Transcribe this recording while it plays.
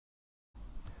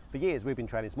For years, we've been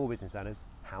training small business owners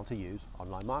how to use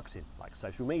online marketing, like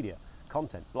social media,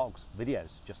 content, blogs,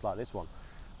 videos, just like this one.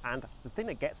 And the thing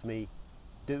that gets me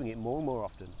doing it more and more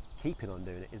often, keeping on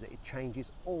doing it, is that it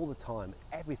changes all the time.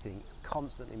 Everything is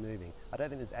constantly moving. I don't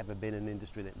think there's ever been an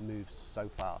industry that moves so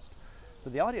fast. So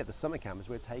the idea of the summer camp is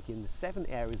we're taking the 7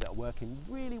 areas that are working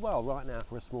really well right now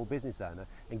for a small business owner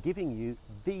and giving you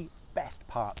the best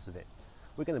parts of it.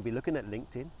 We're going to be looking at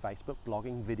LinkedIn, Facebook,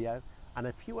 blogging, video, and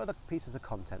a few other pieces of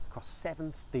content across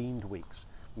 7 themed weeks.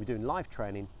 We're doing live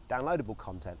training, downloadable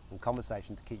content, and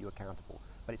conversation to keep you accountable.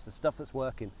 But it's the stuff that's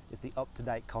working, it's the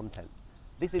up-to-date content.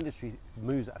 This industry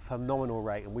moves at a phenomenal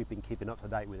rate, and we've been keeping up to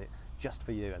date with it just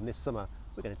for you. And this summer,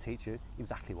 we're going to teach you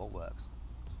exactly what works.